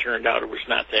it turned out it was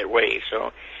not that way.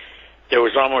 So there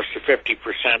was almost a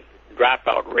 50%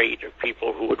 dropout rate of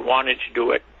people who had wanted to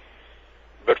do it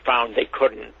but found they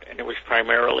couldn't, and it was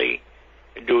primarily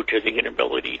due to the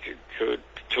inability to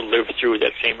live through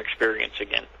that same experience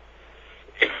again.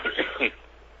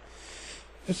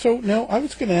 So now I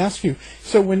was going to ask you,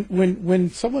 so when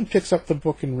someone picks up the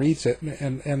book and reads it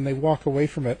and they walk away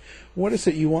from it, what is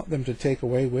it you want them to take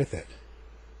away with it?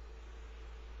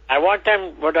 What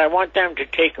I want them to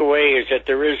take away is that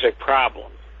there is a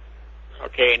problem.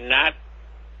 Okay, not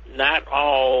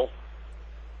all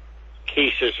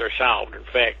cases are solved. In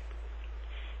fact,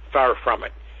 far from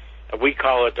it. We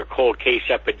call it the cold case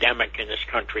epidemic in this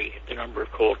country, the number of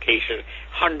cold cases,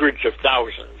 hundreds of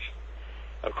thousands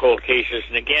of cold cases.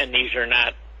 And again, these are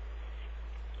not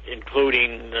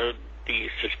including the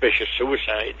suspicious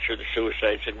suicides or the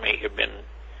suicides that may have been,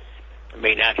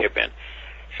 may not have been.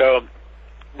 So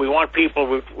we want we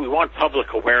want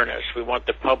public awareness. We want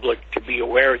the public to be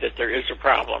aware that there is a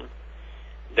problem.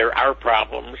 There are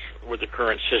problems with the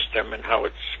current system and how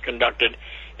it's conducted.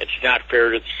 It's not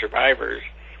fair to the survivors.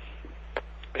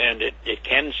 And it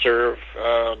can serve,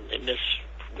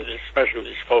 especially with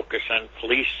this focus on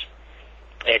police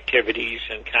activities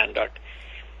and conduct,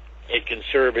 it can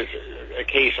serve as a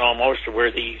case almost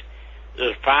where the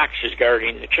fox is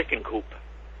guarding the chicken coop.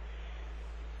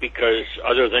 Because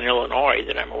other than Illinois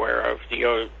that I'm aware of,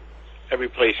 every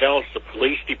place else, the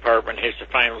police department has the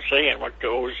final say in what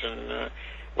goes and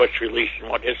what's released and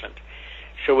what isn't.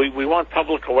 So we want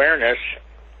public awareness,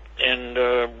 and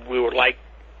we would like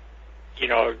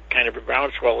kind of a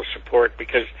groundswell of support,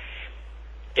 because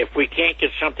if we can't get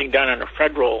something done on a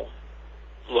federal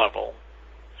level,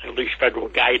 at least federal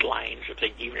guidelines,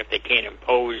 even if they can't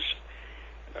impose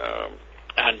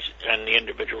on the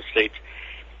individual states,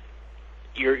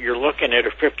 you're looking at a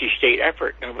 50-state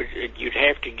effort. In other words, you'd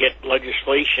have to get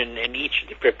legislation in each of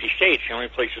the 50 states. The only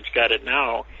place that's got it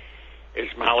now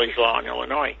is Molly's Law in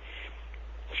Illinois.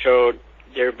 So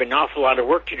there's been an awful lot of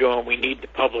work to do, and we need the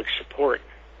public support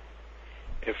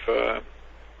if we're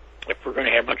going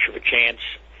to have much of a chance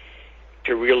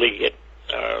to really get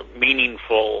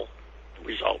meaningful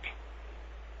results.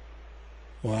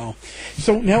 Wow.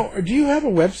 So now, do you have a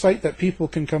website that people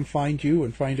can come find you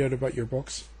and find out about your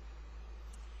books?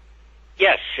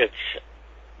 Yes, it's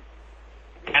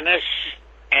Dennis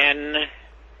N.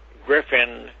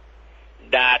 Griffin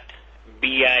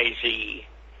 .biz.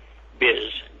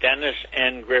 Dennis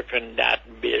N. Griffin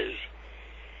 .biz.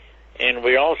 And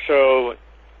we also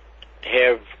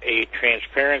have a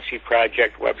Transparency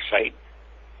Project website,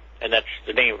 and that's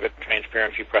the name of it,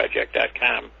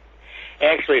 transparencyproject.com.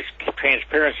 Actually, it's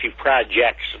Transparency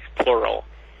Projects, it's plural,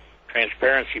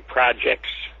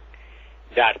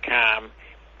 transparencyprojects.com,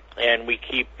 and we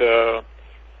keep,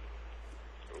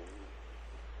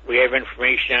 we have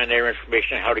information on there,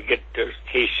 information on how to get the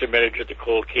case submitted to the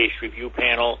cold case review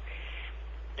panel,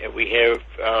 and we have,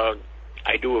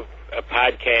 I do a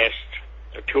podcast,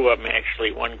 two of them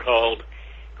actually, one called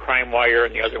Crime Wire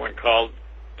and the other one called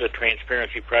the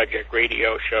Transparency Project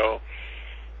Radio Show,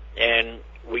 and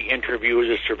we interview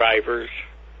the survivors,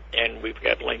 and we've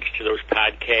got links to those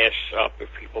podcasts up if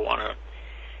people want to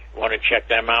check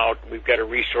them out. We've got a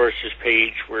resources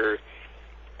page where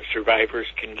survivors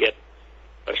can get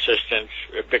assistance,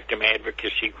 victim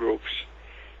advocacy groups,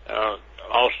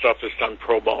 all stuff that's done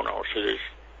pro bono, so there's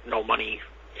no money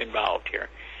involved here.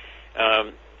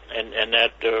 and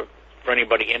that for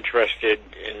anybody interested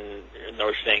in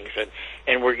those things,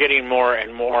 and we're getting more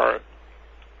and more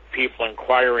people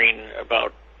inquiring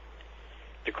about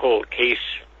the cold case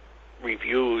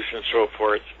reviews and so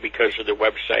forth because of the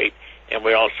website, and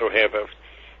we also have a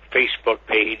Facebook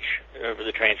page for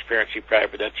the Transparency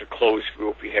Private. That's a closed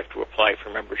group. You have to apply for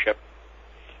membership.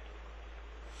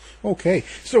 Okay,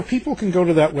 so people can go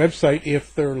to that website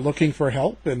if they're looking for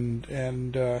help and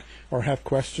or have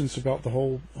questions about the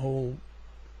whole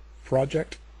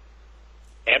project.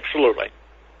 Absolutely.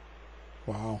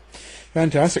 Wow,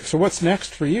 fantastic. So what's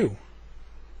next for you?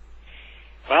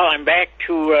 Well, I'm back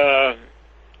to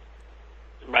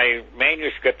my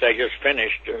manuscript I just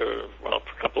finished, a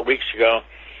couple of weeks ago,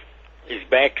 is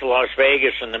back to Las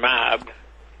Vegas and the mob.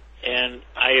 And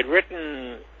I had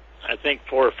written, I think,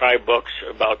 4 or 5 books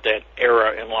about that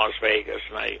era in Las Vegas.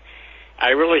 And I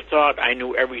really thought I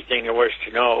knew everything there was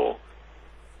to know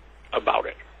about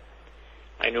it.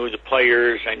 I knew the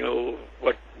players, I knew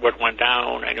what went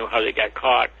down, I knew how they got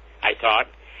caught, I thought.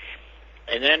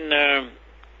 And then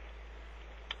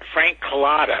Frank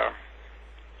Collada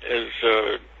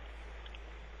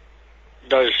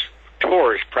does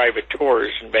tours, private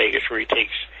tours in Vegas, where he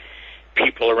takes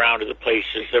people around to the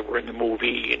places that were in the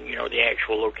movie and, the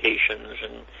actual locations,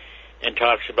 and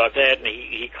talks about that. And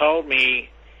he called me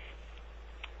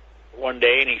one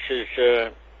day and he says,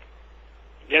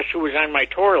 guess who was on my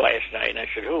tour last night? And I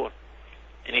said, who?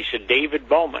 And he said, David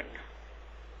Bowman.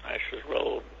 I said,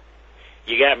 well,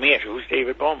 you got me. I said, who's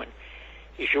David Bowman?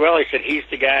 He said, well, he's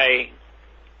the guy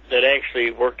that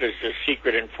actually worked as a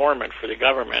secret informant for the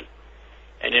government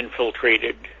and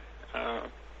infiltrated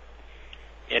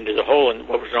into the hole in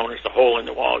what was known as the Hole in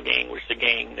the Wall gang, was the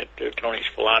gang that Tony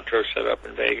Spilotro set up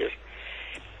in Vegas.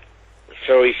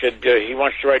 So he said he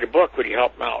wants to write a book. Would you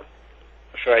help him out?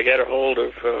 So I got a hold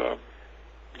of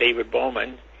David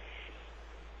Bowman,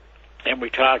 and we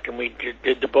talked, and we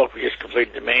did the book. We just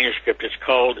completed the manuscript. It's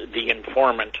called The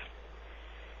Informant,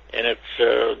 and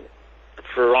it's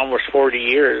for almost 40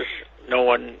 years, no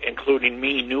one, including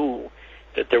me, knew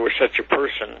that there was such a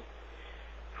person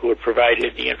who had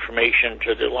provided the information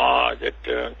to the law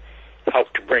that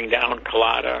helped to bring down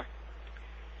Collada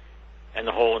and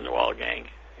the Hole in the Wall gang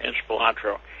and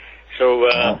Spilotro.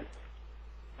 So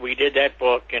we did that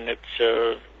book, and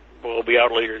it's will be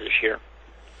out later this year.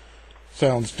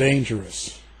 Sounds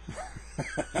dangerous.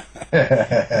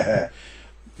 It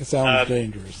sounds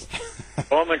dangerous.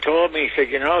 Bowman told me, he said,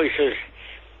 he says,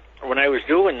 when I was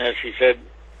doing this, he said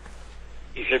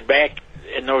back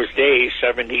in those days,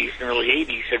 70s and early 80s,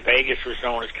 he said Vegas was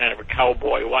known as kind of a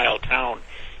cowboy wild town,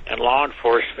 and law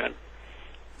enforcement,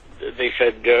 they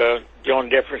said the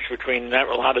only difference between them,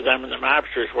 a lot of them and the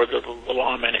mobsters, were that the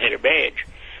lawmen had a badge.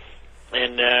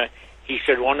 And he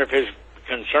said one of his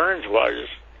concerns was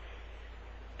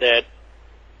that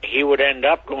he would end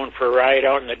up going for a ride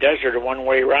out in the desert, a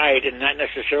one-way ride, and not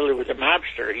necessarily with a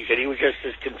mobster. He said he was just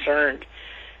as concerned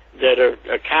that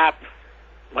a cop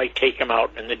might take him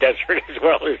out in the desert as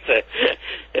well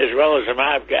as a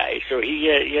mob guy. So he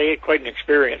had quite an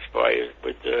experience, boy,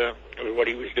 with what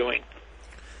he was doing.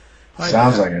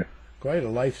 Sounds like it. Quite a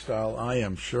lifestyle, I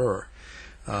am sure.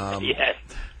 Yes.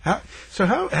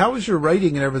 How is your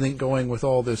writing and everything going with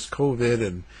all this COVID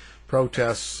and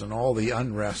protests and all the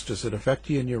unrest? Does it affect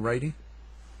you in your writing?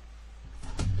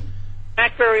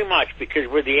 Not very much, because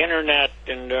with the internet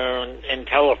and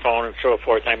telephone and so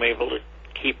forth, I'm able to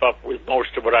keep up with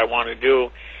most of what I want to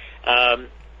do.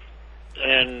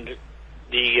 And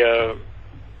the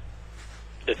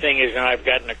thing is, now I've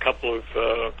gotten a couple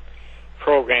of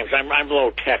programs. I'm low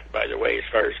tech, by the way, as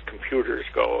far as computers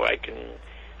go. I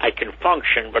can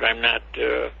function, but I'm not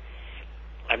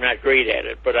great at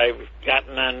it. But I've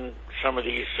gotten on some of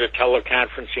these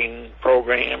teleconferencing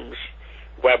programs,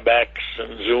 WebEx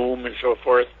and Zoom and so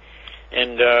forth.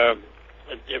 And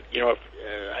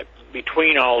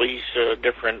between all these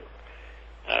different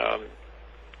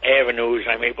avenues,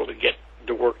 I'm able to get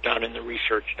the work done and the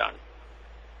research done.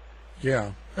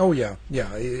 Yeah. Oh, yeah.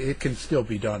 Yeah. It can still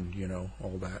be done.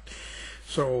 All that.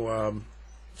 So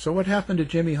what happened to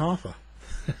Jimmy Hoffa?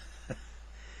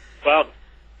 Well,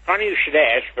 funny you should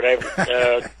ask, but I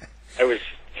was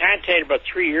contacted about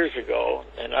 3 years ago,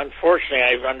 and unfortunately,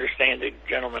 I understand the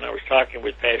gentleman I was talking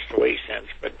with passed away since,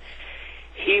 but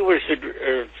he was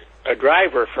a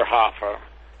driver for Hoffa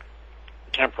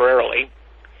temporarily,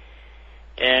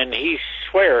 and he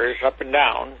swears up and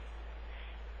down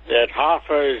that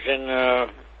Hoffa is in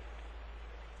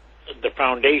the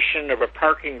foundation of a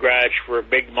parking garage for a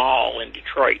big mall in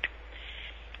Detroit,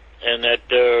 and that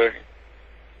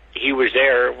he was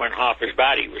there when Hoffa's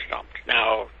body was dumped.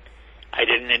 Now, I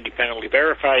didn't independently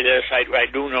verify this. I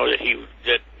do know that he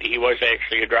was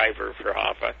actually a driver for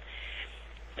Hoffa,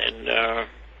 and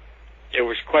it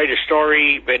was quite a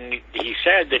story. And he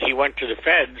said that he went to the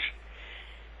feds,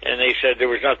 and they said there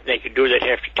was nothing they could do. They'd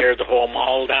have to tear the whole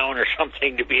mall down or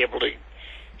something to be able to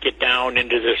get down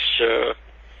into this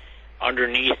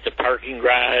underneath the parking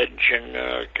garage, and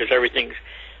because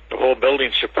the whole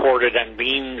building's supported on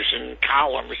beams and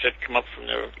columns that come up from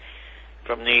the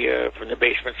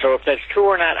basement. So if that's true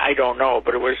or not, I don't know.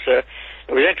 But it was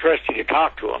interesting to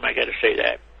talk to him. I got to say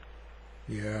that.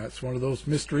 Yeah, it's one of those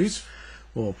mysteries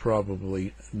we'll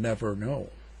probably never know.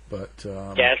 But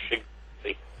yes,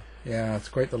 exactly. Yeah, it's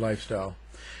quite the lifestyle.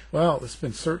 Well, it's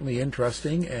been certainly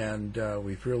interesting, and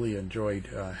we've really enjoyed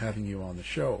having you on the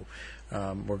show.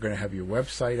 We're going to have your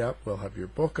website up. We'll have your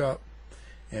book up.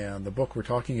 And the book we're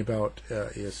talking about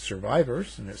is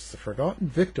Survivors, and it's the Forgotten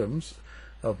Victims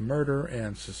of Murder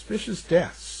and Suspicious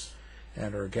Deaths.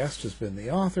 And our guest has been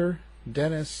the author,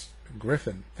 Dennis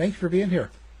Griffin. Thank you for being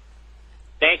here.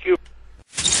 Thank you.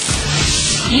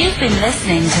 You've been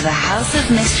listening to the House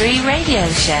of Mystery radio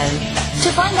show.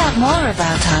 To find out more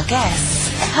about our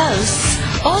guests, hosts,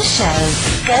 or shows,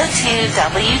 go to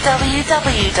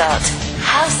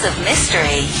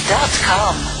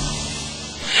www.houseofmystery.com.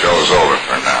 Show's over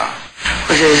for now.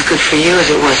 Was it as good for you as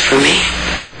it was for me?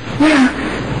 Well,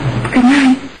 good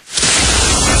night.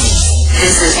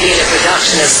 This has been a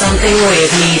production of Something Weird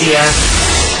Media.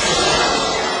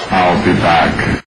 I'll be back.